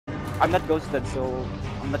I'm not ghosted, so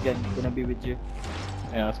I'm not gonna be with you.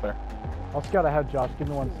 Yeah, that's fair. I'll scout ahead, Josh. Give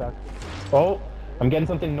me 1 sec. Oh, I'm getting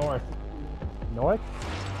something north. North?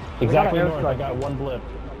 Exactly north. I got one blip.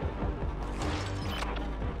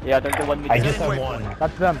 Yeah, they're the one with I just have one.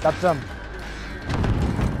 That's them. That's them.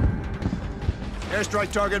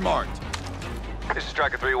 Airstrike target marked. This is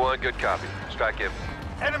Striker 3-1. Good copy. Strike him.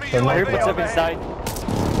 Enemy Here, puts UAV up inside.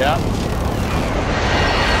 Yeah.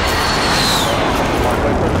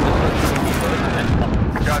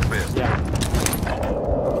 Shots missed. Yeah.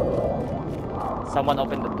 Someone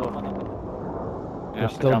opened the door. They're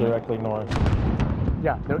still directly north.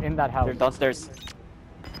 Yeah, they're in that house. They're downstairs.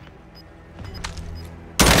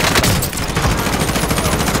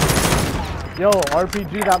 Yo,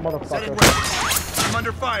 RPG that Setting motherfucker. waypoint. I'm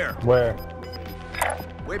under fire. Where?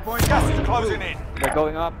 Waypoint gas is closing in. They're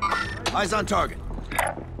going up. Eyes on target.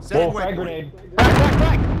 Setting Whoa, frag waypoint. grenade.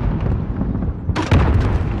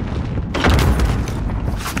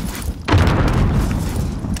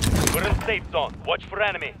 We're in safe zone. Watch for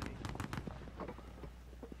enemy.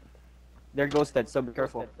 They're ghosted, so be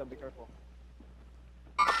careful.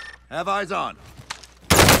 Have eyes on.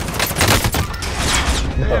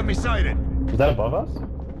 They have me sighted. Is that above us?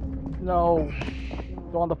 No.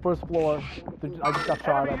 They're on the first floor. I just got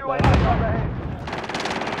shot at there.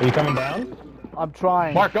 Are you coming down? I'm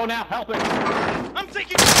trying. Mark, go now. Help it. I'm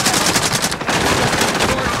taking.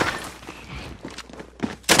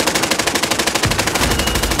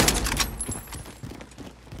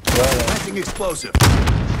 Planting explosive.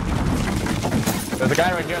 There's a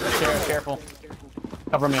guy right here at the stairs. Careful.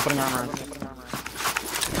 Cover me. I'm putting armor on.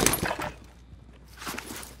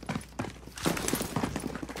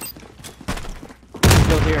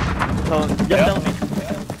 Still here. So just tell me.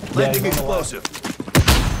 Planting explosive.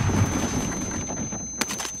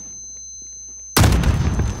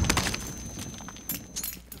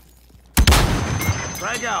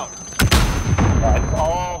 Frag out.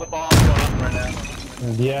 All the bombs going up right now.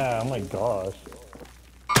 Yeah, oh my gosh.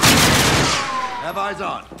 Have eyes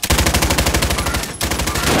on.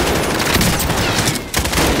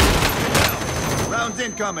 Rounds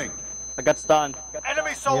incoming. I got stunned.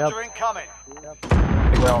 Enemy soldier incoming.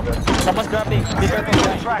 We're all good. Someone's grabbing. Be careful.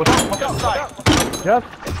 Just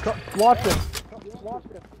watch it.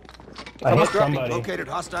 I hit somebody. Located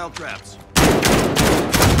hostile traps.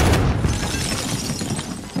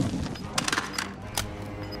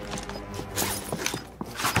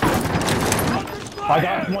 I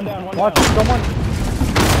got one down, one Watch down. it. Someone.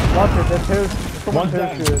 Watch it. There's two. Someone One's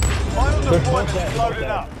down. two. Final They're deployment both dead, is both loaded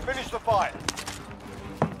dead. up. Finish the fight.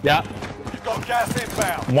 Yeah. You've got gas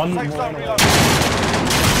inbound. One Safe more zone away. reloaded.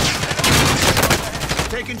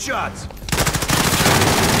 Taking shots.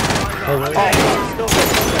 We're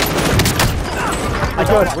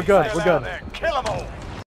good. We're good. We're good. Kill them all.